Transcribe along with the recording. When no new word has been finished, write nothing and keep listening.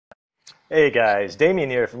Hey guys, Damien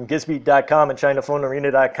here from Gizbeat.com and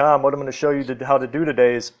ChinaPhoneArena.com. What I'm going to show you how to do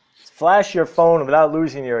today is flash your phone without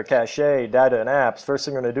losing your cache, data, and apps. First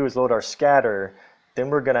thing we're going to do is load our scatter. Then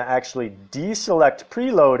we're going to actually deselect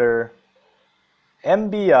preloader,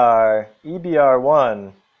 MBR,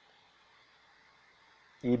 EBR1,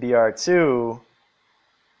 EBR2.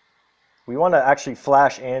 We want to actually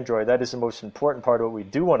flash Android. That is the most important part of what we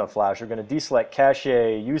do want to flash. We're going to deselect cache,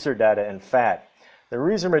 user data, and FAT. The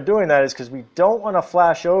reason we're doing that is because we don't want to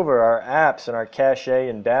flash over our apps and our cache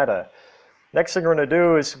and data. Next thing we're going to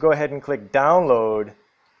do is go ahead and click download,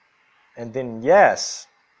 and then yes.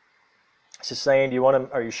 It's just saying,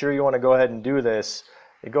 are you sure you want to go ahead and do this?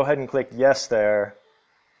 You go ahead and click yes there.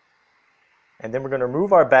 And then we're going to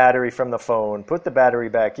remove our battery from the phone, put the battery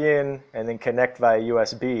back in, and then connect via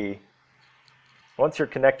USB. Once you're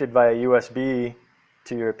connected via USB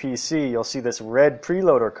to your PC, you'll see this red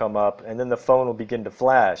preloader come up, and then the phone will begin to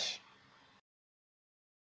flash.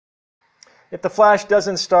 If the flash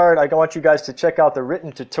doesn't start, I want you guys to check out the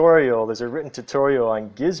written tutorial. There's a written tutorial on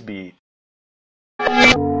Gizbeat.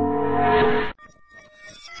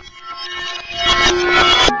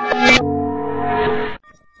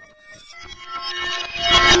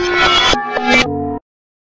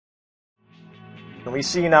 And we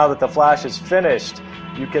see now that the flash is finished.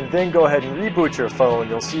 You can then go ahead and reboot your phone.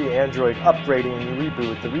 You'll see Android upgrading when you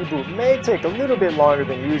reboot. The reboot may take a little bit longer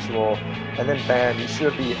than usual, and then bam, you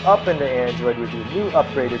should be up into Android with your new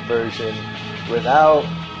upgraded version without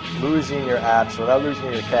losing your apps, without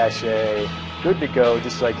losing your cache. Good to go,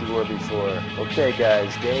 just like you were before. Okay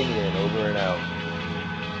guys, Damien, over and out.